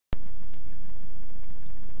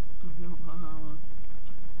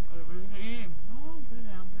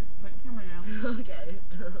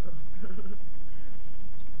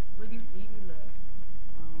in there?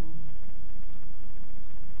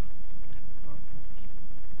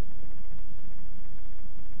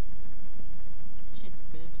 Shit's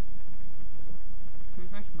good.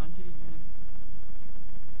 Perfect Monday, man.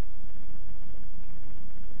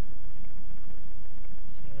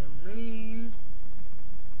 Families.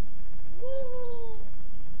 Woo!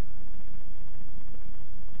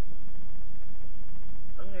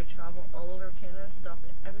 I'm gonna travel all over Canada, stop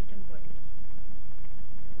at every 10 points.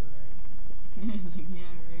 He's like, yeah,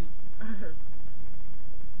 right.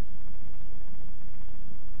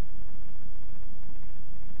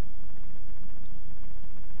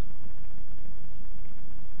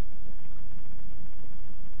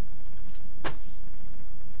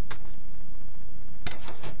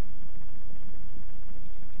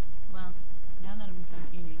 Well, now that I'm done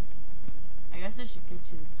eating, I guess I should get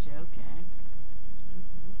to the joke, eh?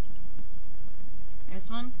 This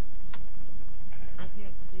one? I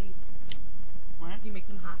can't see. What? You make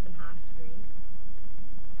them half and half screen.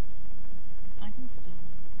 I can still.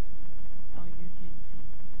 Oh, you can't see.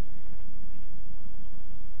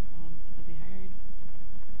 It'll be hard.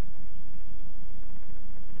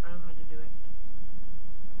 I don't know how to do it.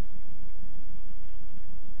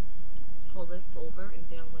 Pull this over and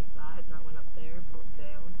down like that, and that one up there. Pull it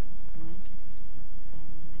down. What?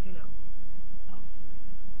 You know. Oh,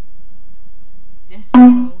 this.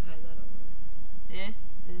 Oh, okay, that'll work.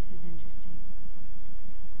 This is interesting.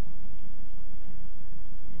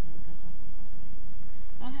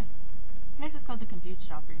 Okay. Next is called The Confused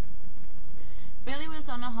Shopper. Billy was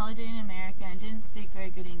on a holiday in America and didn't speak very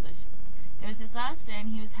good English. It was his last day and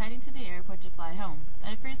he was heading to the airport to fly home.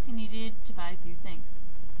 At first he needed to buy a few things.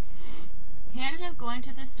 He ended up going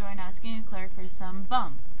to the store and asking a clerk for some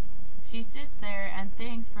bum. She sits there and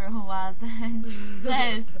thinks for a while, then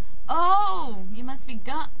says, "Oh, you must be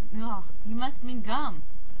gum. Oh, you must mean gum."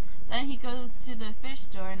 Then he goes to the fish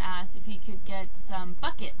store and asks if he could get some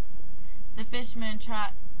bucket. The fishman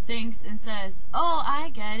thinks and says, "Oh, I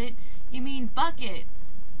get it. You mean bucket.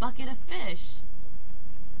 Bucket of fish."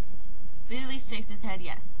 Billy shakes his head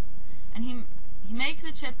yes. And he makes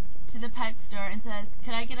a trip to the pet store and says,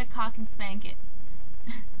 "Could I get a cock and spank it?"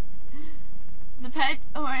 The pet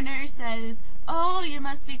owner says, "Oh, you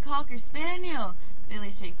must be Cocker Spaniel."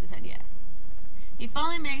 Billy shakes his head yes. He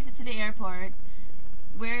finally makes it to the airport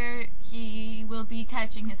where he will be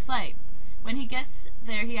catching his flight. When he gets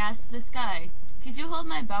there, he asks this guy, "Could you hold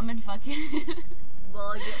my bum and fuck it?"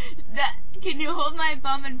 Well, yeah. Can you hold my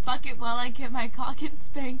bum and fuck it while I get my cock and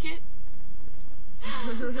spank it?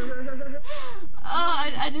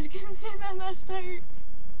 Oh, I just couldn't say that last part.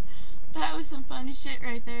 That was some funny shit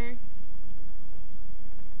right there.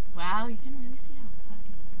 Wow, you can really see how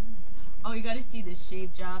fucking fun this is. Oh, you gotta see this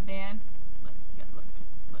shave job, man. Look, you gotta look.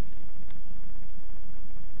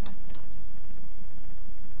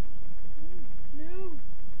 No.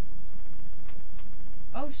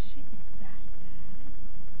 Oh shit, it's that bad?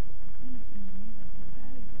 I didn't realize how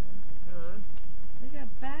bad it was. Look how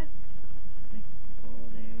bad, like,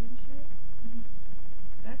 full there and shit.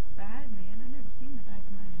 That's bad, man. I've never seen the back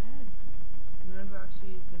of my head. You never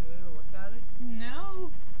actually used the mirror to look at it?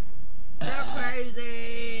 No. You're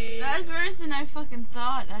crazy! That's worse than I fucking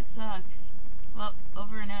thought. That sucks. Well,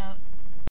 over and out.